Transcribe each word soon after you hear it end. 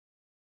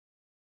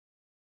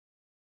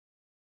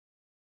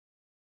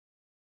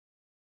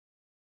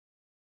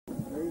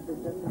eat the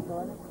gin and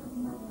tonic?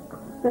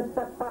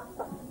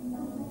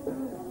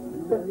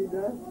 You know he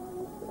does?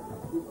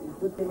 He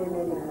puts it in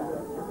any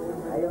time.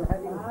 I am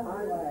having fun.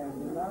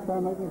 Try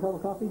and make me a cup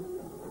of coffee?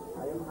 I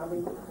am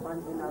having fun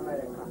in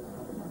America.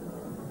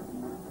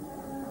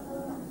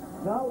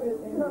 Now it is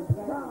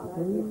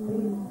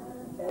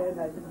and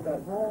I just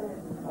got home.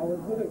 I was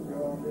with a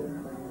girl,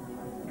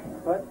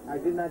 but I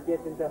did not get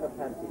into her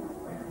panties.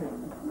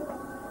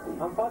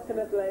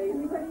 Unfortunately.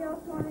 Anybody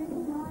else want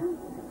anything more?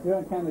 You're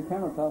on camera,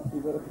 Tops. You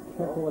better be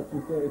careful what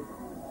you say.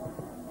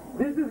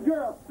 This is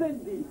girl,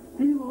 Cindy.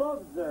 He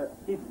loves her.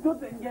 He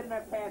stood there and getting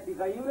her panties.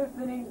 Are you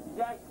listening,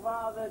 Jack's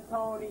father,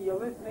 Tony? You're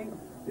listening?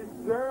 This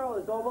girl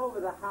is all over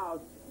the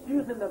house. She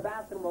was in the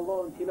bathroom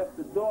alone. She left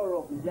the door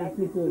open. Jack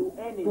didn't do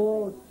anything.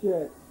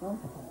 Bullshit.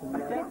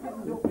 Jack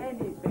didn't do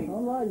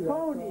anything. Like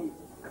Tony,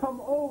 come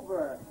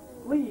over,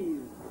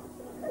 please.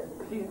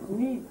 She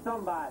needs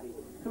somebody.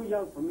 Too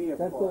young for me, of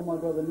That's course. all my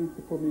brother needs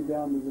to put me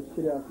down with the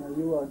shit out. Now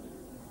you watch.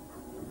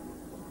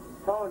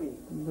 Tony,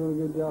 You're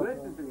doing a good job.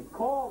 listen to me.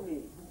 Call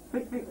me.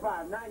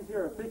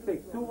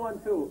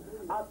 665-9066-212.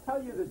 I'll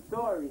tell you the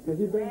story. Because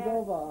he brings Man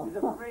over. is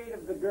afraid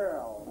of the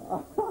girl.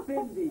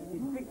 Cindy,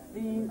 she's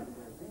 16.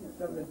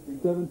 17.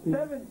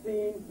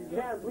 17.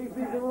 Sharon, please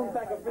leave the room so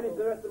I can finish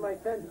the rest of my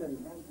sentence.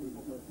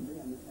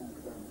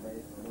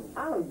 I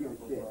don't give a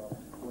shit.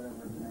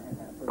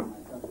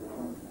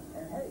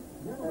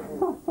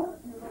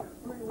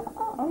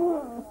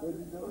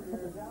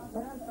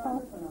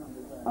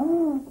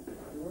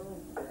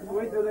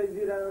 Wait till they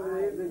see that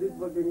over there, that this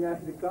fucking guy's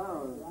to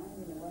come.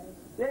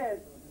 Yeah,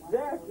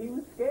 Jack, he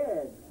was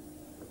scared.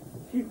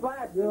 She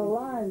flashed. You're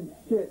lying,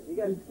 shit. He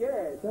got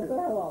scared. Shut the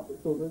hell up,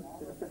 stupid.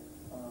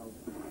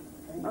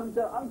 I'm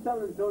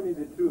telling Tony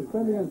the truth.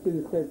 Somebody gonna see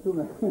this tape too,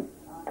 man.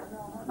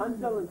 I'm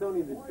telling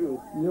Tony the truth.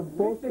 You're Victor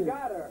bullshit.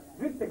 got her.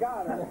 Victor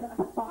got her.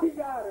 He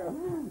got her.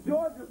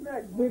 George was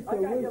next. Victor I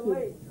got you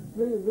wishes.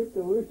 late.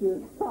 Victor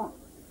wishes.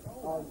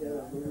 As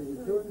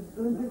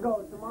soon as you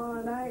go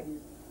tomorrow night,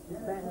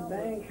 bang,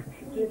 bang,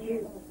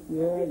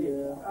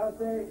 Yeah. out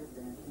there.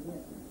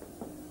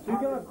 She's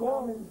gonna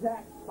call in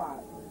Zach's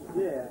spot.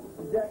 Yeah.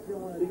 Zach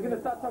don't want to. She's gonna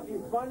start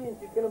talking funny and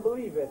she's gonna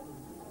believe it.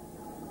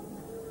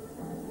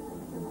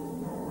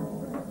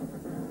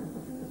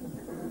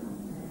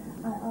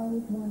 I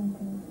always wanted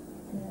to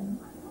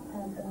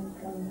have some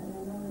fun, and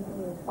I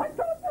never did. I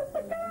told you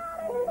to get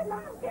out of here,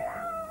 Mom, get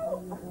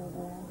out!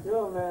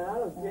 Yo, man, I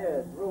don't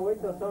care. Bro,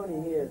 wait till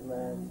Tony hears,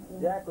 man.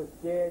 Jack was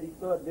scared. He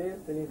saw this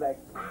and he's like,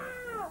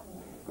 ah!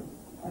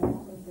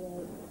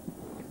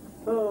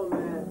 Oh,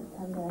 man.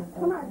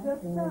 Come on,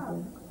 just stop.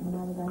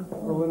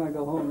 Oh, when I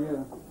go home,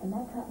 yeah. And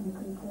that cut me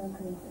pretty good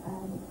because I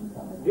had to keep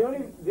up with The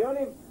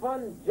only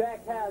fun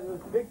Jack had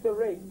was Victor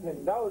raped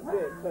him. That was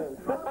it.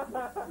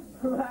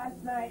 Last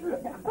night.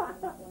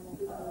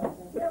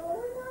 Yeah,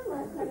 well, we won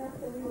last night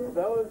after we were...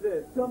 That was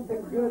it.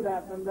 Something good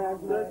happened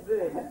last night. That's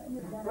it.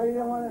 But you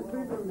don't want to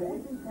sleep with me.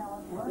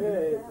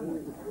 Yeah.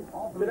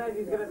 Tonight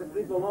he's gonna have to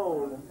sleep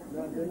alone.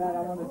 No, tonight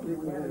I want to sleep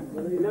with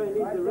you. You know, he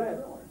needs to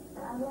rest.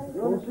 You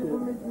want to sleep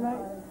with me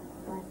tonight?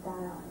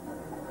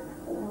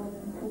 But when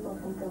people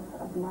think of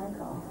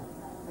Michael,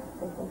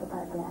 they think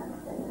about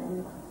dance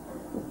and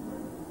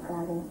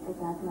God didn't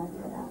stick out my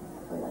foot out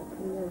for like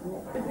 2 years.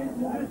 Did you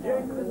introduce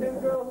Jack to the same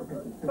girl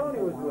Tony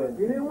was with?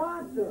 You didn't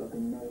want to.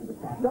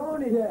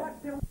 Tony,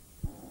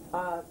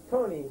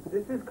 Tony,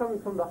 this is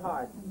coming from the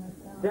heart.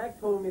 Jack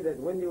told me that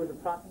Wendy was a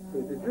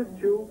prostitute. Is this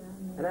true?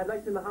 And I'd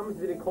like to know how much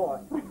did it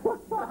cost?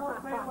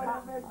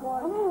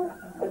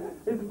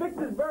 It's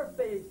Victor's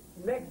birthday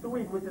next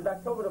week, which is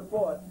October the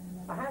 4th.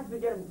 I have to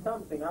get him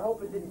something. I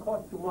hope it didn't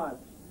cost too much.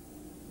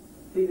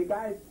 See, the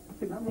guy's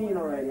 16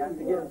 already. I have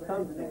to get him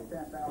something.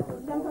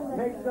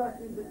 make sure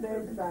she's the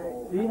same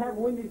size. Do you have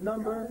Wendy's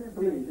number?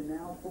 Please.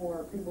 Now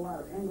for people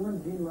out of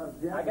England, Dean loves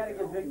Jack. I gotta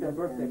get Victor a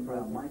birthday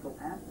present. Michael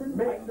Aston.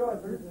 Make sure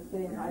she's the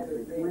same height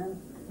as me.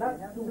 Not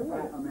too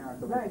fat.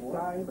 America Nice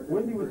size.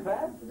 Wendy was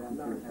fat?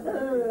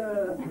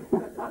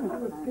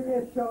 Give me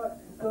a shot.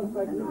 Looks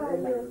like you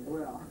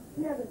well.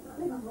 Yeah, but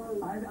big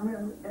bones. I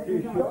mean, She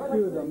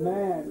was a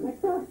man.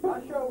 How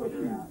short was she?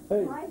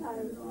 Hey, My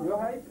height. Your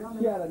height?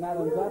 she had an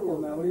Adam's apple,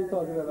 man. What are you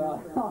talking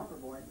about?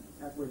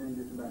 that's within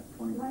just about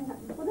 20 My height.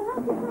 What the heck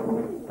is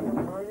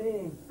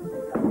Tony.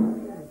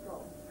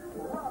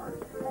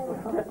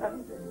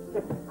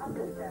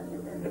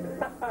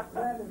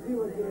 Glad if you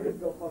were here, you'd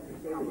go fucking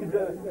crazy.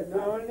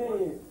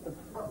 Tony.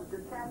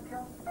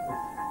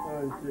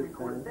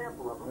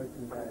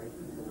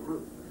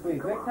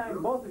 Please, next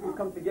time both of you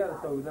come together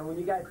so then when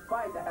you guys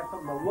fight, I have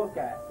something to look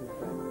at.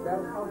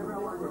 That's how it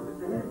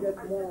gets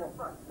more.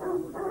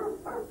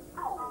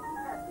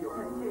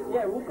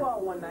 Yeah, we'll go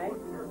out one night.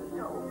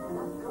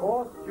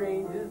 All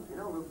strangers.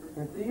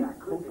 And see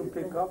who can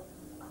pick up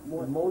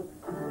the most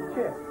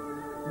chips.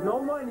 No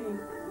money.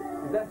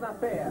 That's not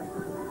fair.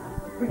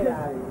 Get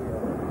out of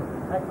here.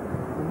 That's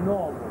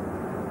normal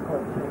for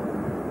a chick.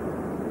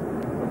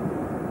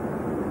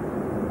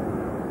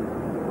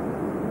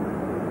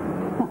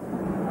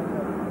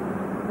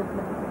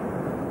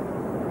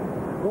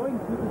 Going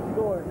to the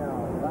store now.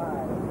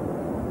 Bye.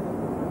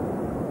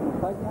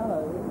 biking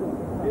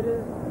out? It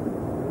is.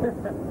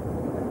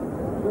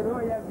 Pero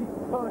ya vi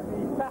Tony.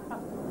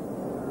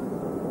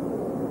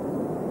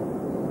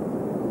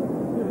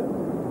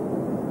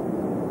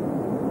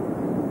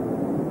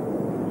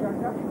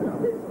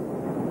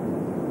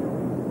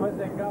 What's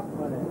that cup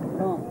for it?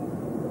 Huh.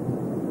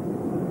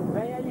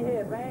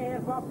 Vem aí,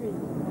 papi.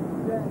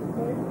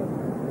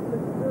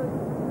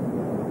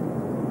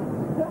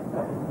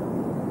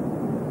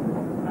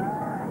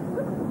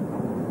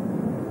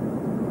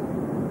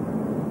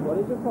 What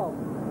is your problem?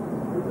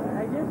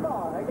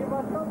 I give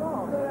us some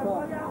more.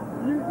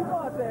 You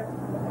got it.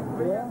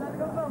 Men jag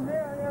ska ta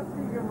med, jag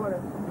stiger på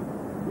det.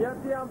 Jag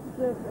ser att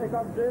jag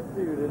kan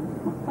dödsturen.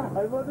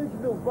 Det var inte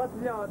knoppat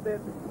jag det.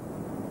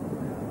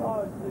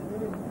 Oh shit, you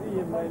didn't see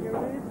him, man.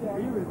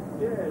 He was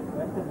scared,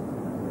 man.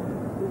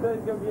 He thought he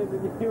was going to be in the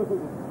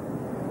news.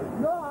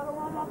 No, I don't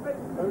want my face.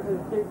 I was an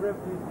escape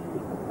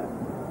refugee.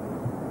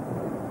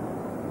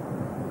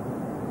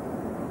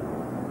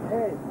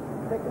 Hey,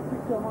 take a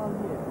picture of him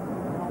here.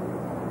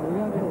 What are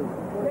you gonna do?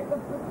 Take a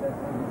picture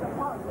of his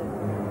apartment.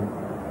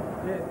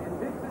 Yeah, and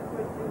this is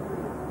what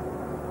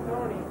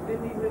Tony,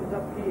 Cindy lives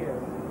up here.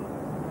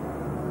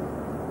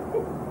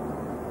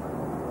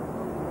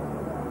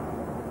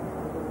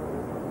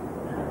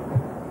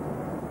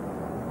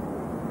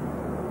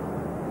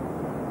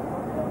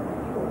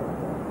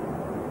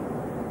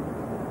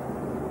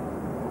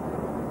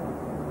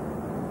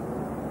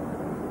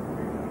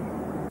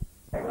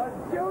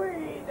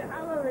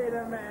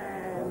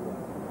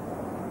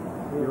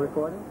 You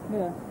recording?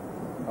 Yeah.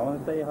 I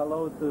want to say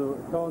hello to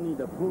Tony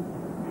the Poop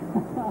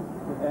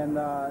and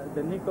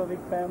the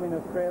Nikovic family in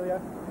Australia.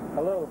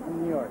 Hello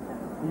from New York.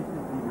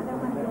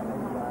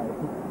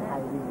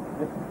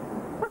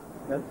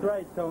 That's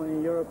right,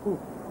 Tony. You're a poop.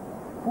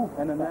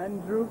 And an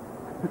Andrew.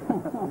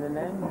 And an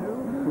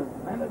Andrew.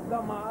 And a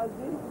dumb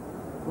Ozzy.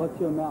 What's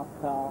your mouth,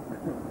 pal?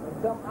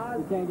 A dumb Ozzy.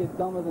 You can't get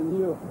dumber than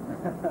you.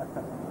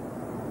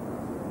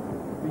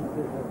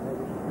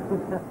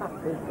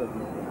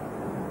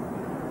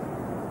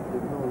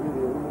 No,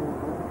 really,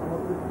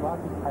 almost this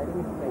rocky hiding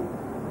his face.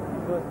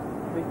 Just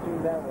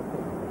picturing that with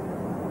it.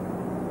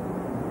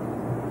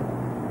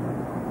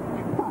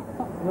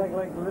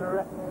 like little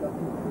rest.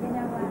 You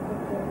know what?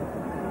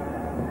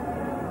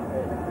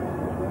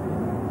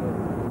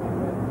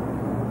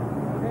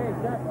 Hey,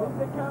 Jack, what's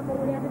the camera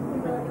we haven't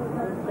seen the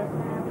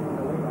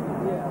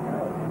Yeah.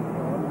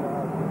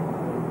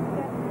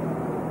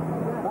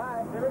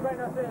 Bye. Everybody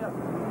now say hello.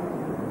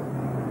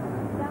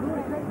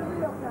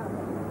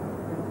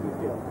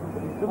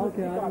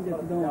 Okay, I can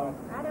get you going.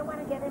 I don't want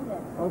to get in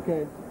this.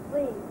 Okay.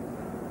 Please,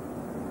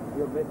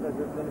 Yo, ves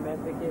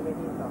solamente que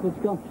venís. Let's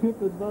come ship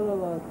with both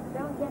of us.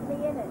 don't get me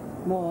in it.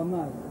 No, I'm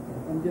not.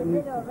 I'm getting You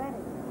used did to. already.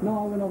 No,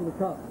 I went over the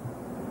top.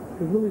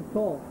 Because Louie's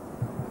tall.